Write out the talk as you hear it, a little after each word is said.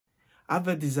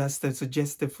Ava Disaster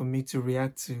suggested for me to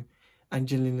react to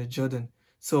Angelina Jordan.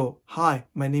 So, hi,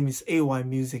 my name is A Y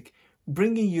Museek,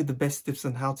 bringing you the best tips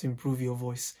on how to improve your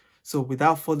voice. So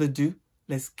without further ado,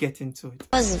 let's get into it.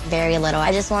 I was very little.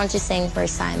 I just wanted to sing for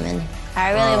Simon.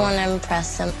 I really want to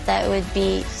impress him. That would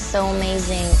be so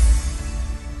amazing.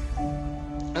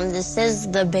 And this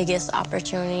is the biggest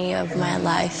opportunity of my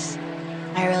life.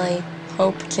 I really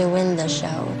hope to win the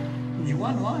show. You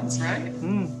won once, right?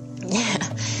 Yeah.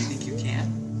 You think you can?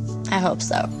 I hope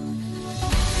so.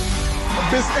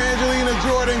 Miss Angelina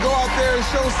Jordan, go out there and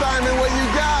show Simon what you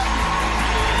got.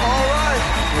 All right.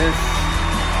 Yes.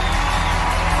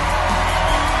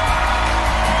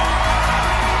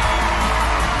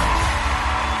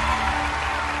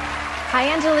 Hi,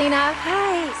 Angelina.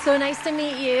 Hi. So nice to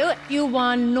meet you. You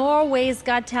won Norway's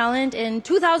Got Talent in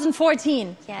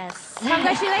 2014. Yes.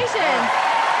 Congratulations.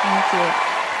 Thank you.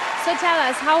 So tell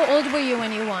us, how old were you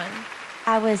when you won?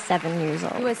 I was 7 years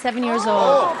old. You were 7 years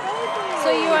old.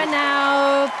 So you are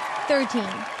now 13.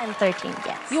 I'm 13,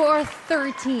 yes. You are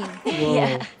 13. Whoa,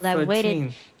 Yeah. I 13.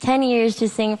 waited 10 years to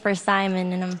sing for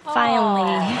Simon, and I'm finally...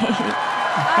 Oh,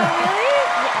 really?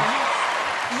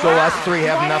 So us three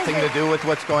have nothing to do with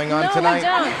what's going on tonight?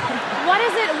 No, we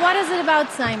don't. What is it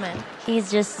about Simon?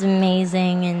 He's just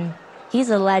amazing, and he's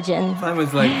a legend.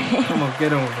 Simon's like, come on,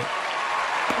 get on with it.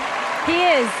 He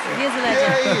is. He is a legend.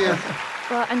 Yeah, he is.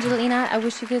 Well, Angelina, I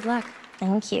wish you good luck.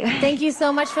 Thank you. Thank you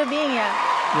so much for being here.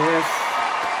 Yes.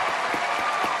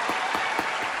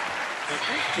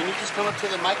 Can you just come up to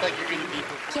the mic like you're going to be?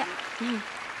 Yeah.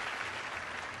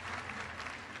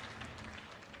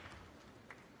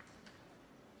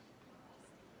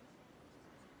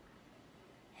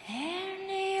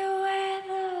 Anywhere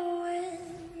the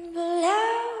wind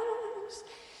blows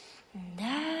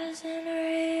doesn't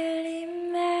really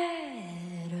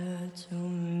matter to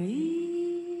me.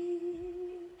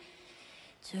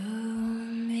 To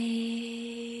me.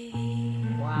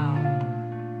 Wow.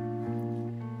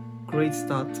 Great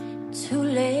start. Too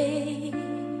late.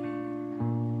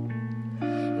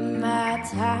 My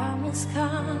time has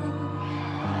come.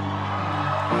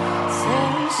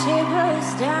 Send shivers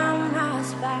down my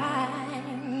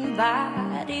spine.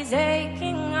 Body's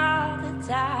aching all the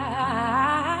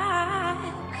time.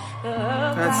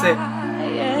 That's it.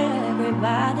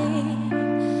 Everybody,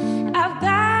 I've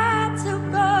got to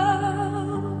go.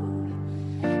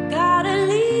 Gotta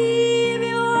leave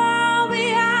you all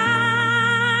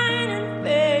behind and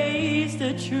face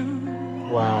the truth.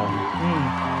 Wow.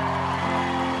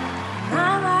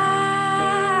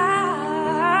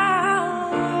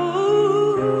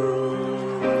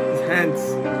 His hands.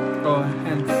 Oh,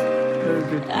 hands. Very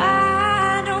good.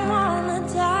 I don't wanna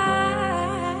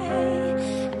die.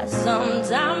 I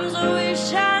sometimes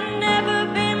wish I'd never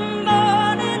been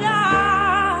born at all.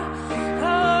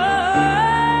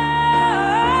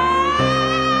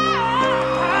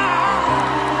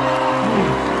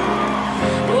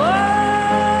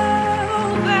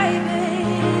 Oh, baby,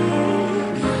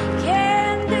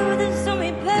 can't do this to me,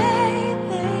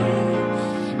 baby.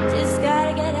 Just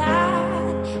gotta get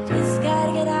out. Just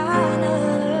gotta get out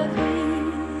of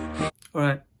here.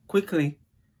 Alright, quickly.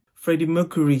 Freddie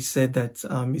Mercury said that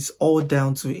it's all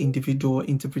down to individual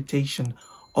interpretation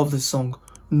of the song.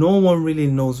 No one really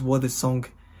knows what the song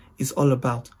is all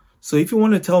about. So if you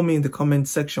want to tell me in the comment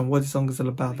section what the song is all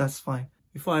about, that's fine.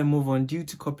 Before I move on, due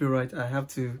to copyright, I have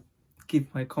to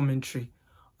give my commentary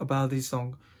about this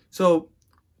song. So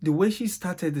the way she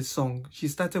started the song, she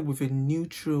started with a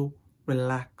neutral,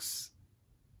 relax.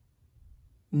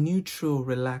 Neutral,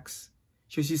 relax.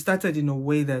 So she started in a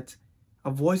way that her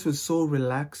voice was so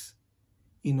relaxed,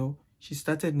 you know. She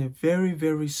started in a very,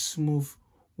 very smooth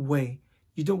way.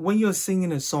 When you're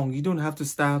singing a song, you don't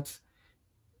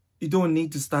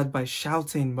need to start by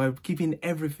shouting, by keeping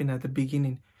everything at the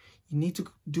beginning. You need to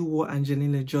do what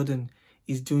Angelina Jordan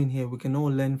is doing here. We can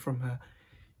all learn from her.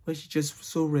 Where she just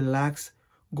so relaxed,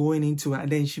 going into it,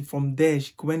 and then from there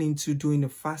she went into doing a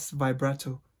fast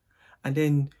vibrato, and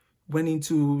then went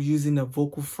into using a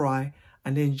vocal fry,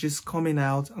 and then just coming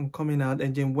out, and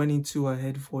then went into her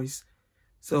head voice.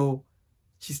 So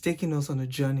she's taking us on a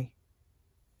journey.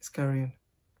 Let's carry on.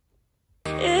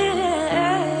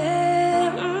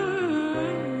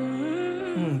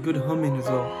 Good humming as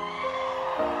well.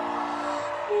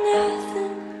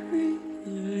 Nothing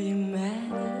really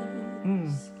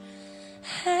matters.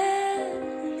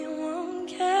 Anyone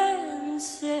can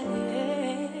say.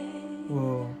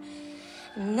 Whoa.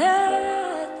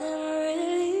 Nothing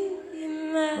really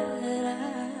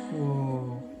matters.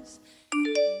 Whoa.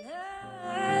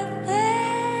 Nothing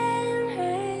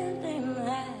really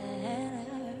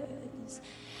matters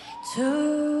to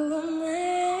me.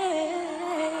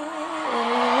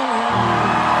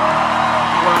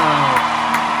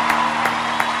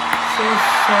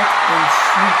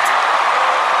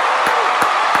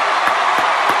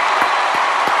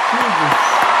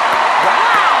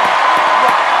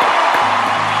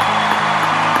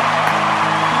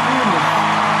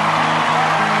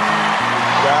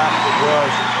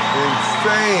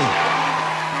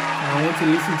 to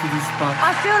listen to this part.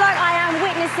 I feel like I am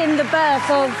witnessing the birth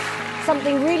of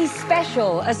something really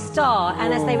special, a star,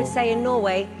 and as they would say in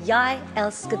Norway, jeg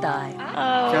elsker deg.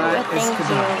 Oh, Jeg thank elsker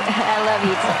you. deg. I love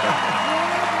you too.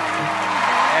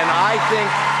 And I think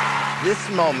this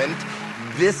moment,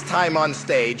 this time on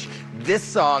stage, this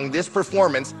song, this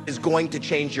performance is going to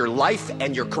change your life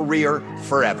and your career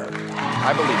forever.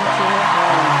 I believe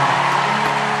that.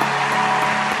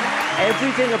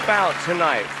 Everything about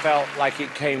tonight felt like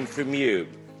it came from you.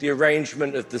 The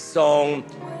arrangement of the song,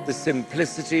 the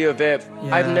simplicity of it.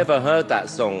 Yeah. I've never heard that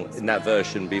song in that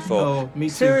version before. No, me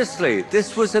too. Seriously,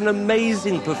 this was an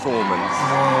amazing performance.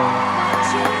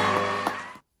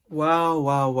 Wow,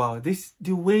 wow, wow.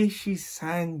 The way she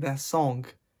sang that song,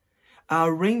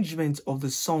 our arrangement of the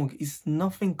song is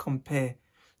nothing compared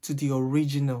to the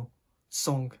original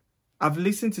song. I've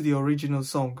listened to the original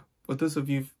song. For those of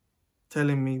you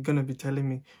gonna be telling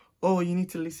me, oh, you need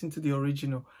to listen to the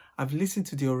original. I've listened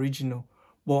to the original,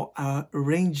 but our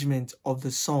arrangement of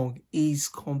the song is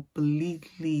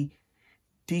completely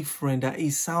different. That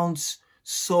it sounds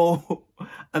so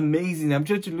amazing. I'm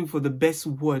trying to look for the best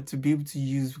word to be able to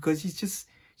use because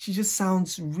she just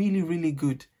sounds really, really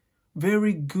good.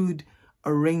 Very good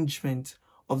arrangement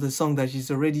of the song that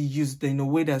she's already used in a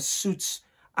way that suits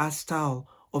our style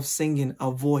of singing,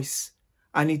 our voice.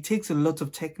 And it takes a lot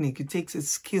of technique. It takes a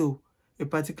skill, a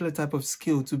particular type of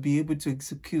skill to be able to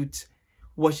execute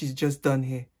what she's just done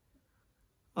here.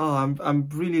 Oh, I'm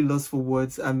really lost for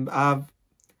words. The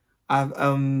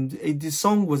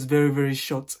song was very, very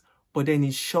short, but then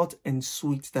it's short and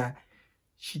sweet that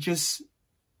she just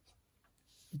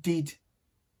did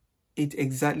it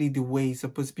exactly the way it's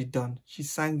supposed to be done. She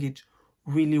sang it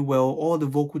really well. All the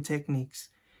vocal techniques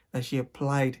that she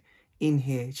applied in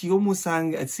here, she almost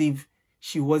sang as if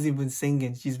she wasn't even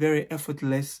singing. She's very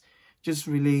effortless, just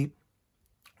really,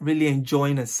 really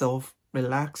enjoying herself,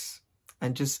 relax,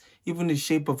 and just even the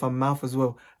shape of her mouth as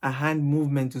well, a hand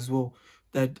movement as well,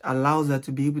 that allows her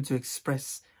to be able to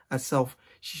express herself.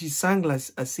 She sang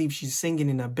as if she's singing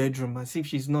in her bedroom, as if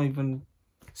she's not even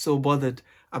so bothered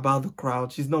about the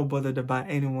crowd. She's not bothered about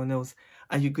anyone else.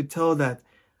 And you could tell that,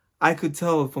 I could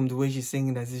tell from the way she's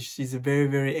singing that she's a very,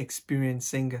 very experienced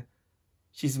singer.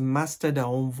 She's mastered her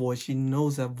own voice. She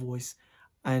knows her voice.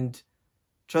 And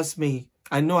trust me,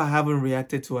 I know I haven't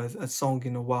reacted to a song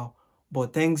in a while,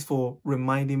 but thanks for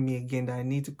reminding me again that I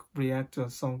need to react to a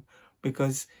song,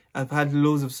 because I've had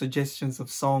loads of suggestions of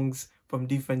songs from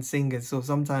different singers. So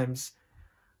sometimes,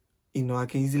 you know, I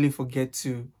can easily forget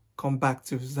to come back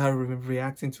to start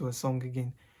reacting to a song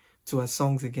again, to her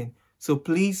songs again. So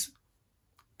please,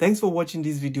 thanks for watching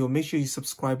this video. Make sure you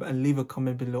subscribe and leave a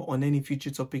comment below on any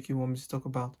future topic you want me to talk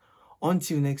about.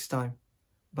 Until next time,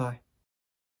 bye.